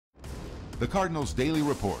The Cardinals Daily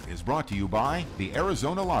Report is brought to you by the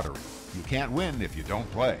Arizona Lottery. You can't win if you don't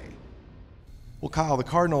play. Well, Kyle, the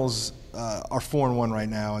Cardinals are 4-1 right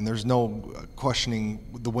now, and there's no questioning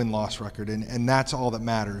the win-loss record, and that's all that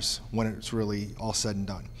matters when it's really all said and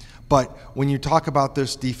done. But when you talk about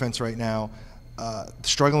this defense right now,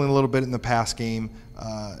 struggling a little bit in the pass game,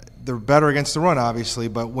 they're better against the run, obviously,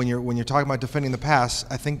 but when you're talking about defending the pass,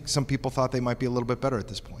 I think some people thought they might be a little bit better at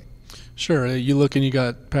this point. Sure. You look and you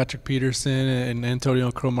got Patrick Peterson and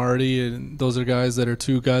Antonio Cromartie, and those are guys that are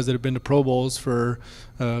two guys that have been to Pro Bowls for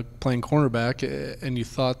playing cornerback, and you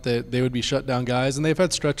thought that they would be shutdown guys, and they've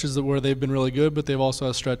had stretches where they've been really good, but they've also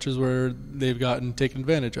had stretches where they've gotten taken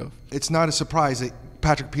advantage of. It's not a surprise that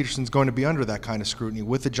Patrick Peterson's going to be under that kind of scrutiny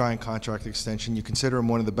with the giant contract extension. You consider him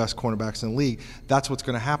one of the best cornerbacks in the league. That's what's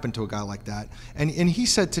going to happen to a guy like that. And he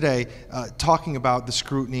said today, talking about the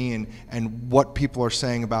scrutiny and what people are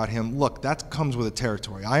saying about him, look, that comes with the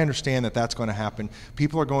territory. I understand that that's going to happen.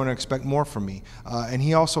 People are going to expect more from me. And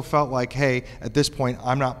he also felt like, hey, at this point,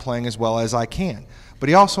 I'm not playing as well as I can. But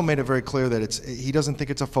he also made it very clear that he doesn't think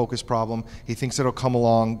it's a focus problem. He thinks it'll come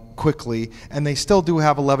along quickly, and they still do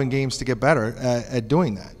have 11 games to get better at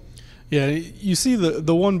doing that. Yeah, you see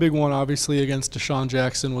the one big one, obviously, against Deshaun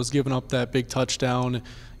Jackson was giving up that big touchdown.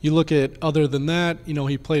 You look at, other than that,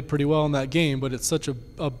 he played pretty well in that game, but it's such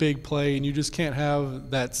a big play, and you just can't have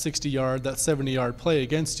that 60-yard, that 70-yard play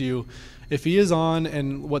against you. If he is on,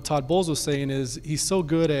 and what Todd Bowles was saying is he's so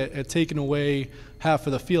good at taking away half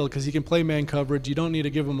of the field because he can play man coverage. You don't need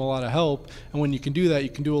to give him a lot of help. And when you can do that,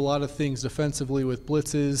 you can do a lot of things defensively with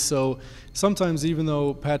blitzes. So sometimes even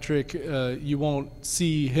though Patrick, you won't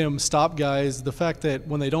see him stop guys, the fact that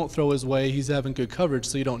when they don't throw his way, he's having good coverage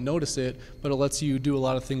so you don't notice it, but it lets you do a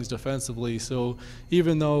lot of things defensively. So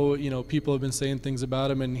even though, people have been saying things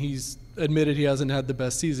about him and he's admitted he hasn't had the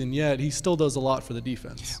best season yet, he still does a lot for the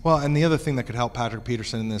defense. Well, and the other thing that could help Patrick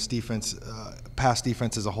Peterson in this defense, pass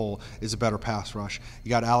defense as a whole, is a better pass rush. You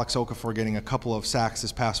got Alex Okafor getting a couple of sacks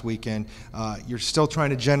this past weekend. You're still trying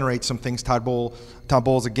to generate some things. Todd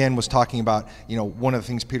Bowles again was talking about, one of the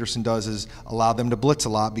things Peterson does is allow them to blitz a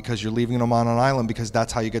lot because you're leaving them on an island because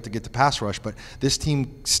that's how you get the pass rush. But this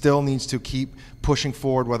team still needs to keep pushing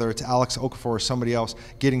forward, whether it's Alex Okafor or somebody else,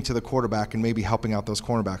 getting to the quarterback and maybe helping out those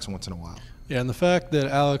cornerbacks once in a while. Yeah, and the fact that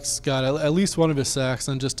Alex got at least one of his sacks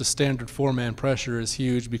on just a standard four-man pressure is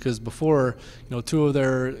huge because before, two of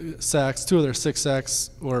their 6 sacks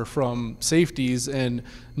were from safeties and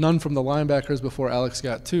none from the linebackers before Alex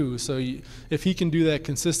got 2. So if he can do that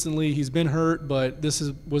consistently, he's been hurt, but this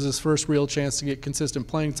was his first real chance to get consistent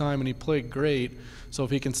playing time, and he played great. So if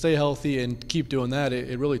he can stay healthy and keep doing that,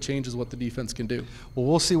 it really changes what the defense can do. Well,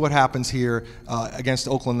 we'll see what happens here against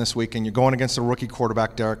Oakland this weekend. You're going against a rookie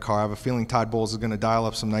quarterback, Derek Carr. I have a feeling Todd Bowles is going to dial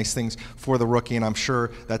up some nice things for the rookie, and I'm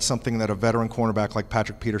sure that's something that a veteran cornerback like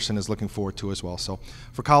Patrick Peterson is looking forward to as well. So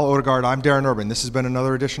for Kyle Odegard, I'm Darren Urban. This has been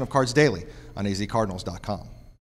another edition of Cards Daily on azcardinals.com.